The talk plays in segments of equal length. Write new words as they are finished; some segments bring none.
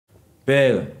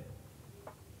Bheka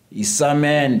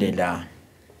isamende la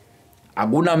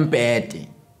akunampede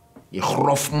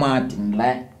ihrofmat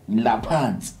la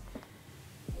phansi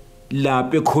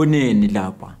lapha ekhoneni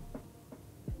lapha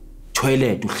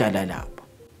toilet uhlala lapha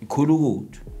ikhulu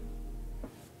ukuthi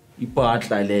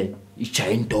ibhatla le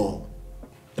i-giant door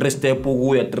 3 step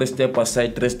ukuya 3 step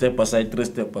aside 3 step aside 3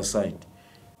 step aside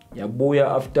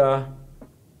yabuya after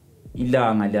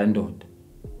ilanga leyandoda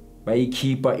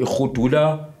bayikhipha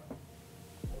ikhudula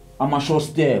ama-short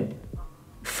step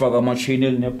faka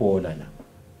ama-channel nebhola la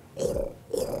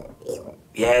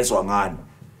yezwa ngalo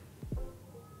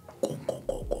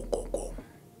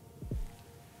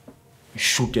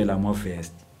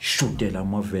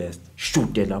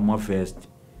shutela ama-vest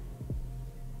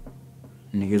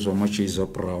nikezwa ama-jezi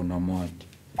brown amade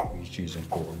ijezi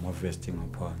agqoka ama-vest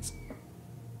ngaphansi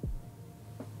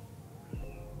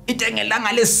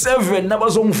itengelanga le-7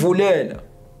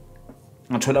 nabazongivulela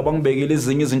ngathola bangibekile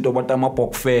ezinye izinto bathi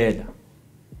amabhokfela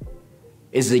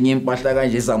ezinye impahla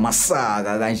kanje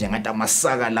zamasaka kanje ngathi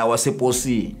amasaka lawa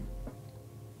aseposini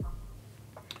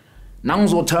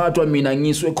nangizothathwa mina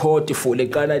ngiswe ecourt for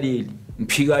leqala leli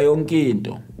ngiphika yonke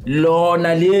into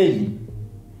lona leli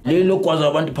lokwaza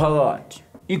abantu phakathi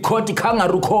icourt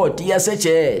ikangaroo court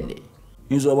iyasejele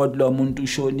ngizwa abantu la muntu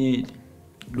ushonile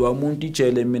lo muntu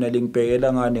ijele mina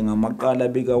lengibhekela ngane ngamaqala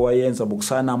beka wayenza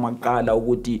bokusana amaqala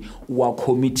ukuthi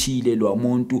uwakhomithile lo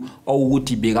muntu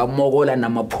awukuthi bekamokola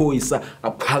namaphoyisa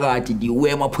aphakathi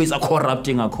diwe amaphoyisa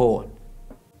corrupting akhona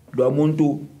lo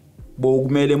muntu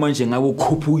bokumele manje ngabe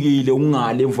ukhuphukile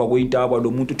ungale emva kwentaba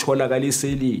lo muntu utholakala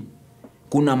eselini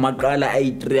kunamaqala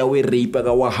ayi3 awe rape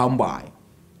akawahambayo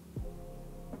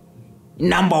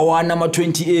number 1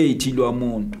 ama-28 lo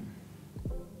muntu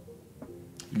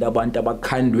labantu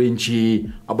abakhandwe nje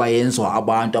abayenzwa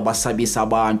abantu abasabisa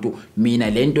abantu mina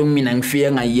lento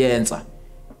ngifike ngayenza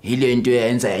yilento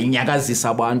yenza yayinyakazisa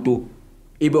abantu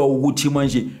ibe ukuthi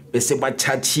manje bese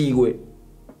bathathiwe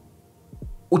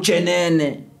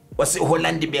ujenene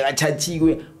waseHolland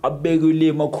bekathathiwe abekele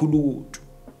emakhulukutu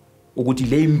ukuthi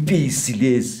le impisi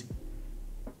lezi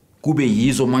kube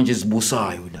yizo manje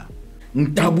zibusayo la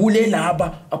ngidabule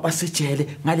laba abasejele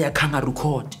ngale yakangaroo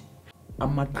court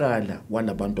amaqala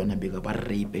walabantwana beka ba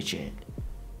rape ejele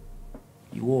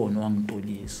yiwona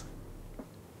wangitolisa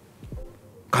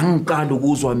kangiqala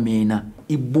ukuzwa mina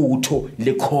ibutho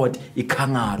le court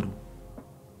ikangaroo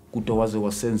kude waze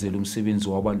wasenzela umsebenzi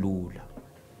wabalula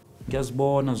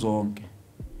ngiyazibona zonke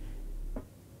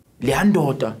le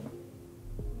ndoda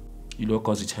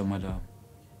ilokazi ithema la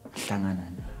hlangana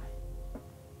naye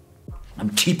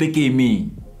amkhiphe game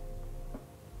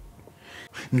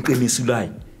ngiqinisa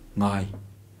line ngayi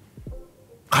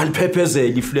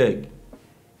khaliphephezela iflag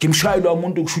ngimshayela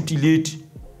umuntu ukushuthi late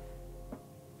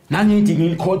nangithi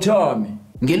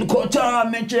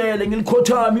ngilikhothame tshele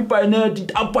ngilikhothame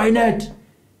ibayonet abayonet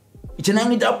ithina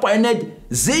ngithi abayonet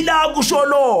zila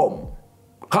kusholomo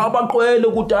khabaqwele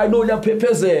ukuthi ayino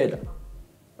laphephezela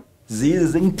zize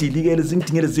zingidilikele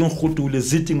zingidingele zingihudule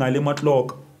zithi ngale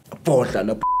matloka bodla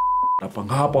lapha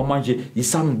ngapha manje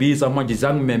isangibiza manje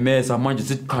zangimemeza manje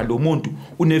sithi cha lo muntu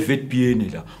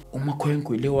unevetbn la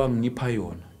umakhwenkwe le wangipha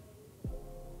yona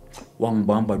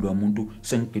wangibamba lo muntu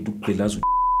sengigeda ukugqilaza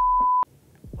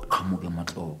qhamuke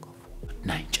ematloka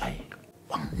nayi ntshayelo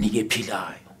wanginike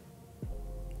ephilayo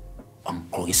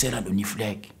wangigqokisela lo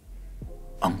flag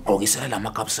wangigqokisela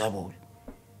lamakapsabolo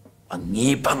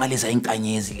wangipha ngaleza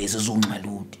inkanyezi lezi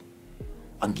zunxaluti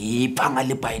wangipha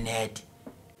ngale bayonet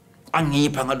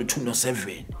angipha ngalo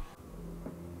 207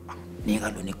 nika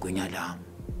lo negwenya lami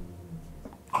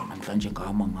namhlanje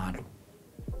ngahamba ngalo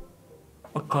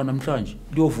aqha namhlanje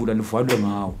liyovula livalwe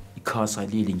ngawo ikhasa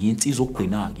leli ngiyinsizwa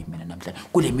okugcina ke mina namhlanje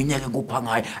kule minyaka engupha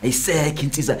ngayo ayisekho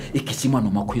insizwa egijima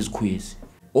nomakhwezikhwezi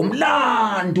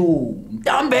umlando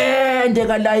ntambende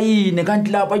kalayini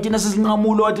kanti lapha thina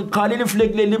sizinqamulo wathi qhala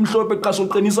leflag leli mhlophe eqhaso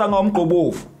uqinisa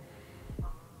ngamgqobovu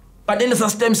kanti lesa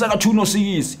system saka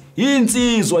 206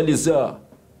 insizwa lesa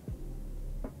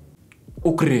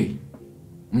ugrey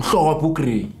mhlophe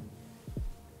ugrey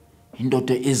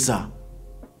indoda eza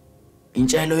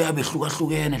intshelo yabe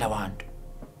hlukahlukene labantu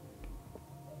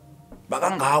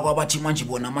bakangaka abathi manje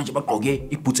bona manje bagqoke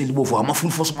ibhutsi elibovu ama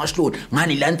full force mashloni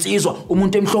ngani lansizwa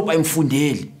umuntu emhlophe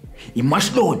ayimfundeli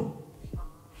imashloni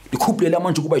likhuplela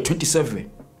manje kuba yi27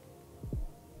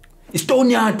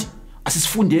 istone yard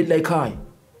asisifundeli la ekhaya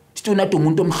istone yard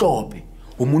umuntu omhlophe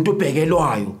umuntu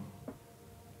obhekelwayo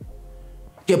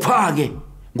kepha ke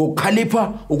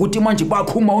ngokukhalipha ukuthi manje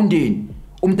bakhuma undeni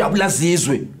umuntu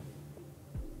abulazizwe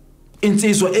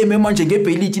insizwa eme manje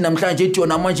ngebheliti namhlanje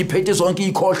ejona manje iphethe zonke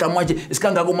ikhohla manje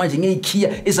isikangako manje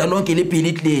ngeyikhiya ezalonke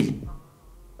lebheliti leli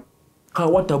cha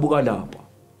wadabuka lapha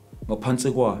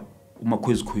ngaphansi kwayo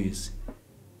umakhwezikhwezi.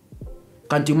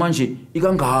 Kanti manje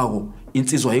ikangako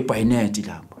insizwa yeBayonet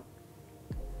lapha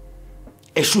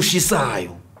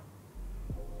eshushisayo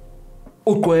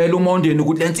uqwela uMondeni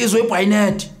ukuthi lensizwa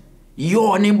yeBayonet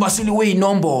iyona imbasiliwe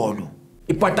inombolo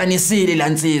ipatanisile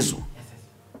lansizwa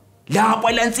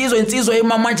lapha lansizwa insizwa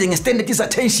yemama manje ngestand is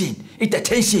attention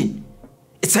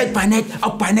it's side Bayonet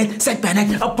up Bayonet side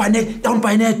Bayonet up Bayonet down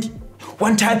Bayonet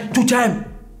 1 time 2 time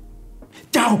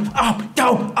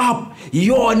down up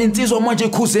iyona insizwa manje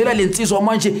ikhuzela lensizwa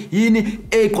manje yini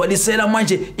egqwalisela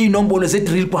manje inombolo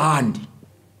ze-drill band.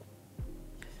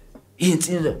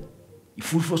 Insizwa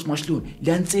i-full force martial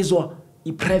lensizwa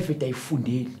i-private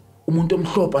ayifundeli umuntu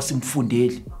omhlophe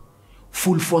asimfundeli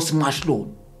full force martial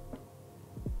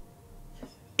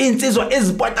insizwa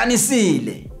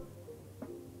ezipatanisile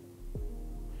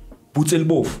butse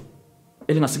libofu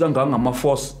elingasikanganga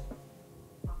ngama-force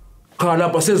cha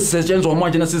lapha sezisetshenzwa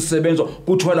manje nasisebenzwa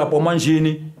kuthiwa lapho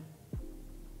manjini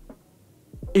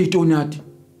itonati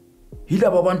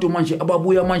yilabo abantu manje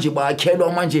ababuya manje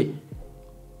bayakhelwa manje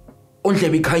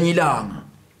ondlebe ikhanyilanga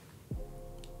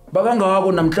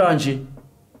bakangako namhlanje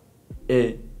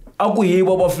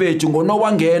akuyibo abafethu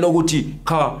ngonobangela ukuthi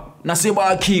cha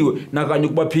nasebakhiwe nakanye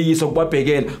kubaphikisa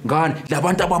kubabhekela ngani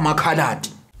labantu abamakhaladi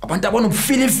abantu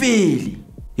abanobufilifili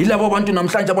yilabo abantu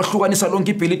namhlanje abahlukanisa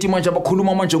lonke ibility manje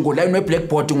abakhuluma manje ngoline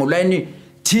weblackboard ngoline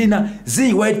thina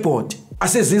ziyi-whiteboard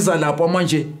aseziza lapha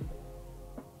manje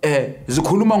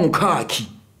zikhuluma ngokhakhi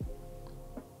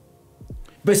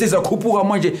bese zakhuphuka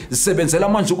manje zisebenzela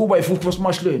manje kuba i-full force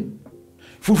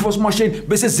martial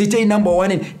bese zithe i-number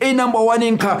 1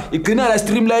 inkha igcina la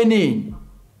streamlining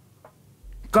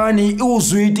kani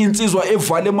uzwiti insizwa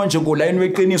evale manje ngoline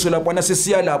weqiniso lapha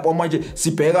nasesiya lapha manje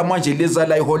sibheka manje leza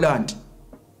la eHolland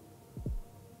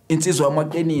insizwa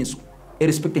yamaqiniso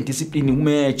respect and discipline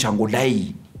umeja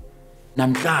ngolayini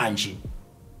namhlanje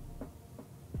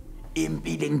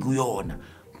impilo engiyona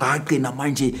ngagcina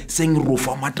manje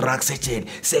sengirufa ama-drugs ejele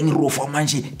sengirufa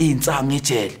manje insanga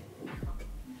ejele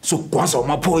sokugwaza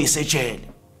amaphoyisa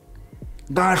ejele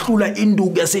ngahlula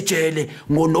induku yasejele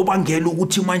ngonobangela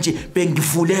ukuthi manje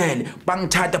bengivulele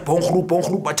bangithatha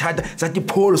bonkhru bathatha zathi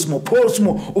Paul Smo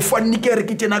ufanikere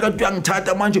kitena kanti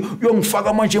uyangithatha manje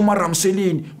uyongifaka manje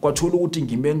emaramselini kwathola ukuthi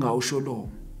ngime ngawusho lo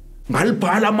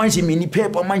ngalibhala manje mina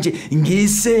iphepha manje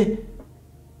ngise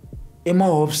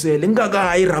emahofsele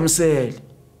ngakayi Ramsel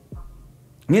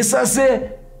ngisase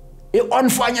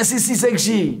eonfanya CC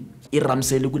section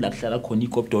iRamsel kulahlala khona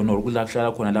iGobdonor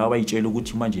kulahlala khona laba bayitshela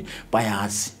ukuthi manje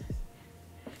bayazi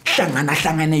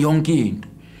hlangane yonke into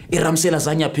iRamsel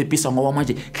azanye aphephisa ngoba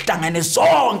manje hlangane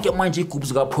zonke manje igroup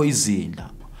zika Poison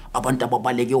lapha abantu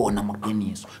ababaleke wona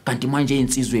amaqiniso kanti manje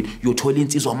insizweni yothola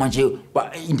insizwa manje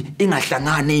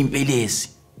ingahlangane impelezi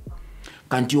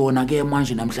kanti yona ke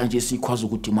manje namhlanje sikhwaza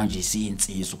ukuthi manje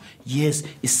siyinsizwa yes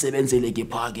isebenzele ke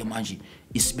phake manje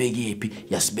isibekephi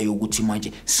yasibeka ukuthi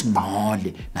manje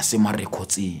sinqole nasema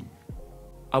recordsini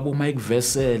abo Mike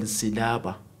Vessels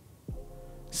silaba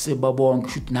sebabonke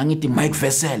futhi nangithi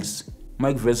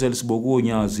Mike Vessels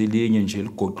bokunyazi linye nje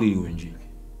ligoqiwe nje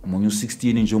umunye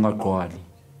u16 nje ungaqhwali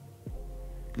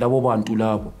labo bantu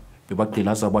labo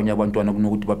bebagqilaza abanye abantwana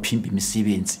kunokuthi baphimbe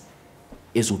imisebenzi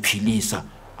ezophilisa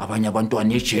abanye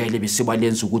abantwana ejele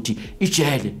besibalenza ukuthi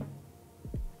ijele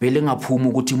bele ngaphuma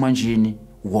ukuthi manjini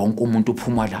wonke umuntu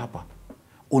uphuma lapha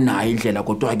unayo indlela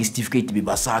kodwa ke certificate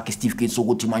bebasakhe certificate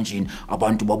sokuthi manjini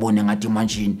abantu babone ngathi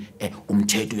manjini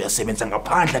umthetho uyasebenza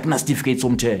ngaphandle kuna certificate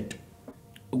somthetho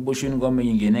ukuboshweni kwami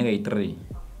ingeneka i3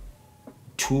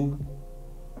 2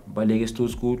 baleke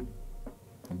school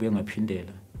ubuye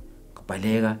ngaphindela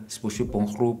ngabaleka siboshwe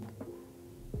Bonk Group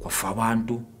kwafa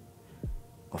abantu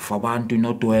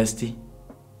Northwest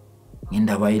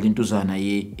ngendaba yelintuzana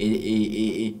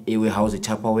warehouse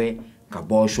eTupperware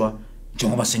ngaboshwa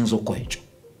njengoba sengizogwetshwa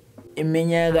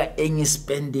iminyaka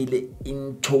engispendile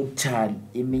in total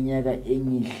iminyaka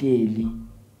engihleli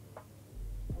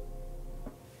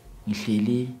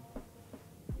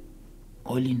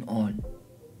all in all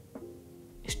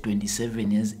is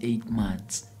 27 years 8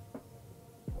 months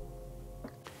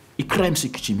icrime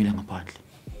sigijimile ngaphandle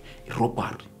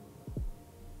irobbery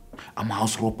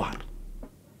ama-house robbery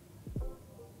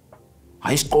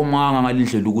ayisiqomanga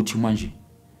ngalendlela ukuthi manje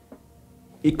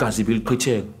igazi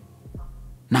biliqhitheka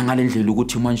nangalendlela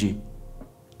ukuthi manje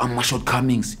ama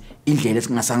shortcomings indlela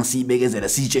esingasange siyibekezela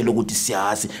sitshele ukuthi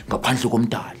siyazi ngaphandle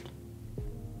komdali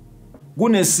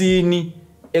kunesini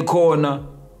ekhona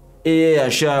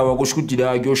eyashawa kusho ukuthi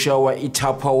la kuyoshawa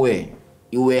iTupperware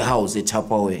iwarehouse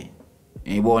eTupperware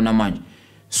uyibona manje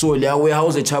So la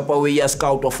warehouse chapa we ya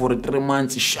scout for 3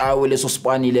 months shawe leso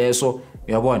spani leso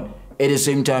uyabona at the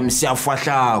same time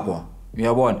siyafahlakwa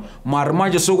uyabona mara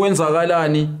manje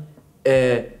sokwenzakalani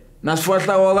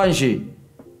nasifahlakwa kanje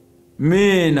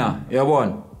mina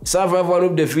uyabona survival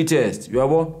of the fittest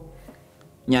uyabona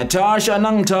nyathasha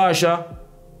nangithasha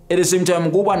at the same time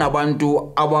kuba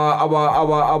nabantu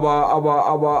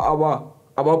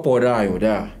ababhorayo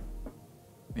la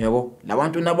uyabo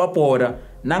labantu nababhora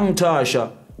nangithasha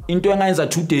into engayenza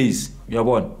 2 days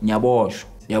uyabona ngiyaboshwa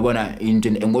uyabona into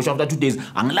engiboshwa after 2 days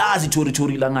angilazi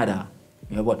territory langada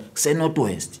uyabona kuse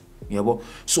northwest uyabo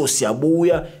so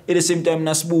siyabuya at the same time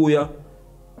nasibuya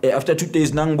after 2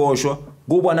 days nangiboshwa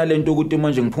kuba nalento ukuthi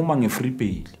manje ngiphuma ngefree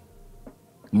bail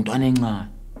intwana encane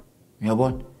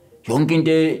uyabona yonke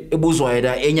into ebuzwayo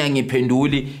la enyanga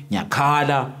iphenduli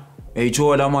ngiyakhala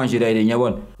uyayithola manje la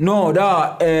uyabona no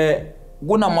la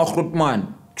kuna mahrutman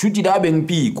chuthi la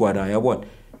bengipikwa la uyabona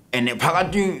and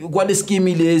phakathi kwale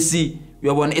scheme lesi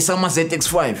uyabona esama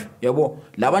ZX5 yabo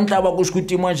labantu laba kusho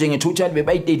ukuthi manje ngetotal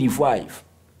bebayi 35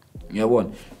 uyabona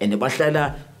and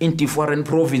bahlala in different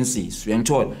provinces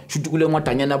uyangithola shuthi kule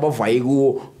ngadanyana abavayi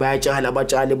kuwo bayatshala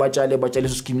batshale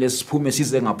leso scheme lesiphume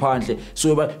size ngaphandle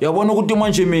so uyabona ukuthi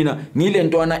manje mina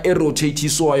ngilentwana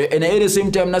erotateiswayo and at the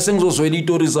same time nasengizozwela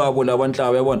istory zabo labantu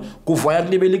laba uyabona kuvaya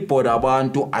kulibele kubhoda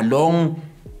abantu along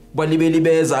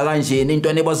balibelibeza kanjeni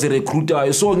intwana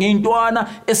ebazirecruitayo so ngintwana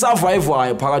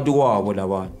esurvivayo phakathi kwabo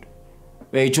labantu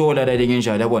uyayithola la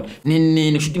ngenjalo yabona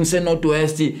nini kushuthi ngise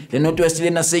northwest le northwest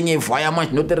lena sengivaya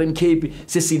manje Northern Cape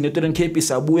sesi Northern Cape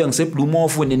sabuya ngise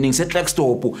Bloemhof nini ngise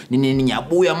Klerksdorp nini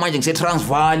ngiyabuya manje ngise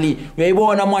Transvaal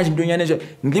uyayibona manje intonyane nje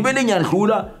ngilibele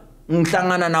ngiyadlula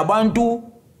ngihlangana nabantu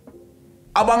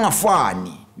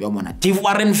abangafani uyabona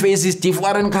different faces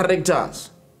different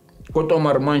characters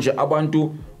kodwa manje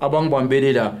abantu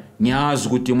abangibambelela ngiyazi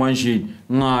ukuthi manje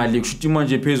ngale kushuthi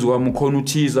manje phezulu kwami khona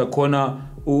uthiza khona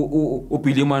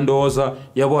uBilly Mandoza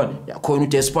yabona yakhona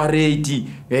udesperate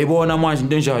uyayibona manje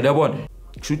into enjalo yabona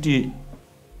kushuthi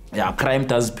ya crime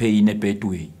does pay in a bad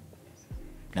way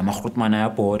lamahrutman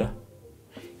ayabhora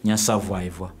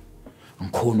ngiyasurvive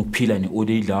ngikhona ukuphila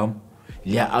neold lam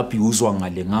liya abuse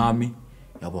ngale ngami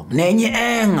yabona nenye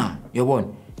enga yabona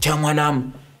jama lami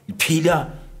liphila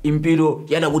impilo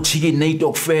yala kuthiki nate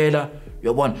okufela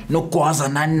uyabona nokugwaza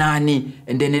nani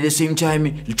and then at the same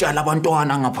time litshala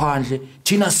abantwana ngaphandle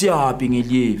thina siyapi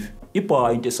ngelive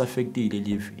ibha into esaffectile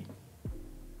living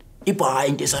ibha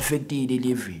into esaffectile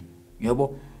living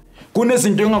yabo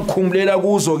kunezinto engakukhumulela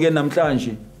kuzo ke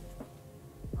namhlanje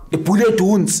ibullet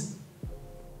wounds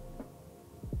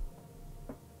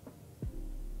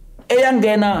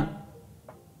eyangena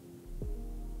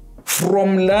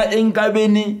from la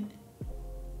enkabeni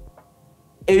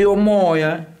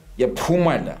eyomoya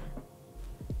yaphuma la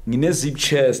ngine zip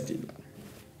chest la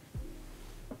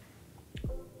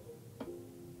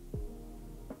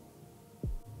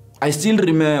I still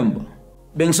remember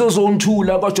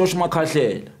bengisezonthula kwa Josh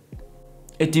Makhahlela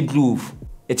eDeep Roof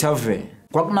eTavern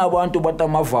kwakunabantu bathi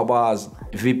AmaVabaza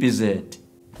VPZ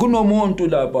kunomuntu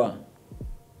lapha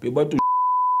bebathi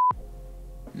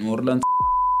Norland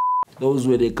those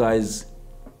were the guys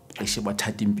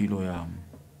eshibathatha impilo yami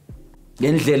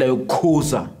lendlela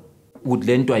yokukhuza ukuthi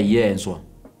lento ayiyenzwa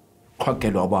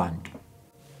qhagelwa abantu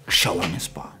shawa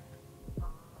nesibani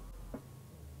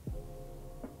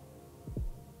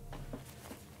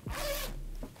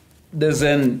there's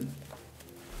an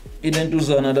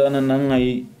inentuzana lana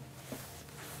nangayi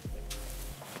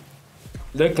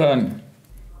lekhani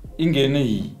ingene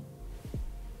yi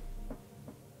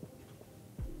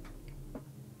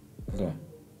la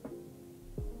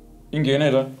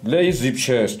ingene la le izip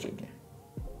chest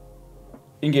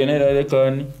ingene la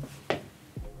lekhani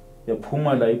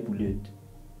yaphuma la ibullet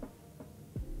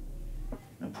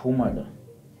yaphuma la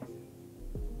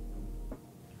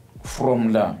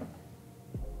from la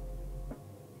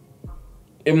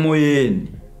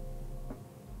emoyeni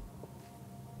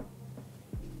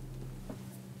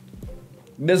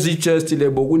lezi chest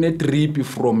lebo kune drip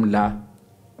from la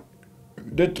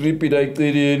the drip la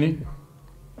iceleni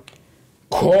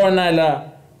khona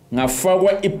la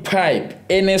ngafakwa ipipe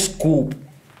enescoop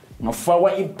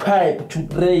ngafakwa ipipe to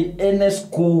tray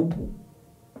enescoop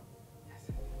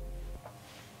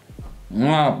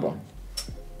ngapha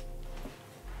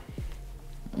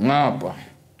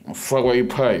ngafakwa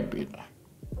ipipe la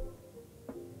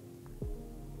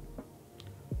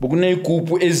bukune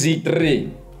igupu ezi3